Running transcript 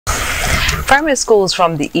Primary schools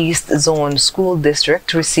from the East Zone School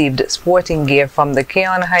District received sporting gear from the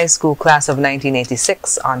Cayon High School Class of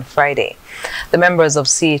 1986 on Friday. The members of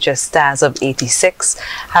CHS Stars of 86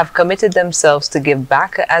 have committed themselves to give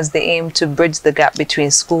back as they aim to bridge the gap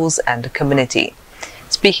between schools and community.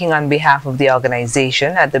 Speaking on behalf of the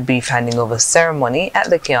organization at the brief handing over ceremony at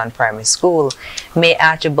the Cayon Primary School, May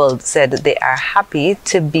Archibald said they are happy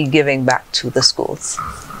to be giving back to the schools.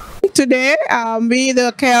 Today, we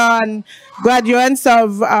the Cayon graduates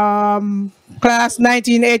of class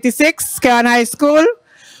 1986, Cayon High School.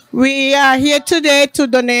 We are here today to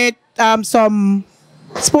donate some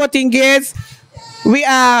sporting gears. We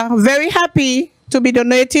are very happy to be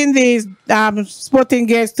donating these sporting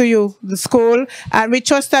gears to you, the school, and we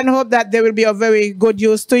trust and hope that they will be of very good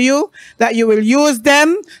use to you, that you will use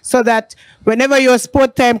them so that whenever your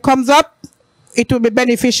sport time comes up, it will be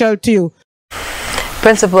beneficial to you.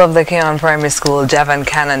 Principal of the Cayon Primary School, Javan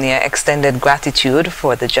Cannonier, extended gratitude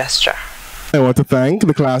for the gesture. I want to thank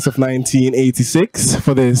the class of 1986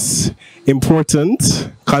 for this important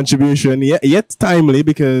contribution, yet timely,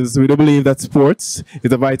 because we do believe that sports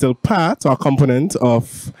is a vital part or component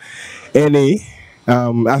of any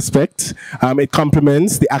aspect. It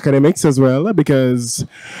complements the academics as well, because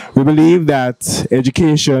we believe that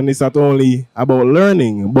education is not only about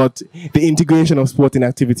learning, but the integration of sporting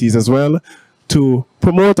activities as well, to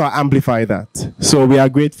promote or amplify that. So we are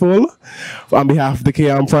grateful on behalf of the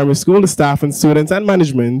Cayon Primary School, the staff and students and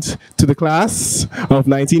management, to the class of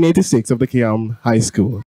 1986 of the Cayon High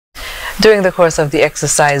School. During the course of the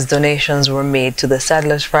exercise, donations were made to the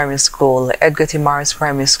Sadler's Primary School, Edgar T. Morris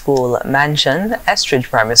Primary School, Mansion, Estridge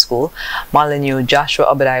Primary School, Molyneux Joshua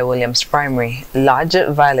Obadiah Williams Primary, Lodge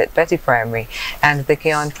Violet Petty Primary, and the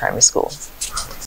Cayon Primary School.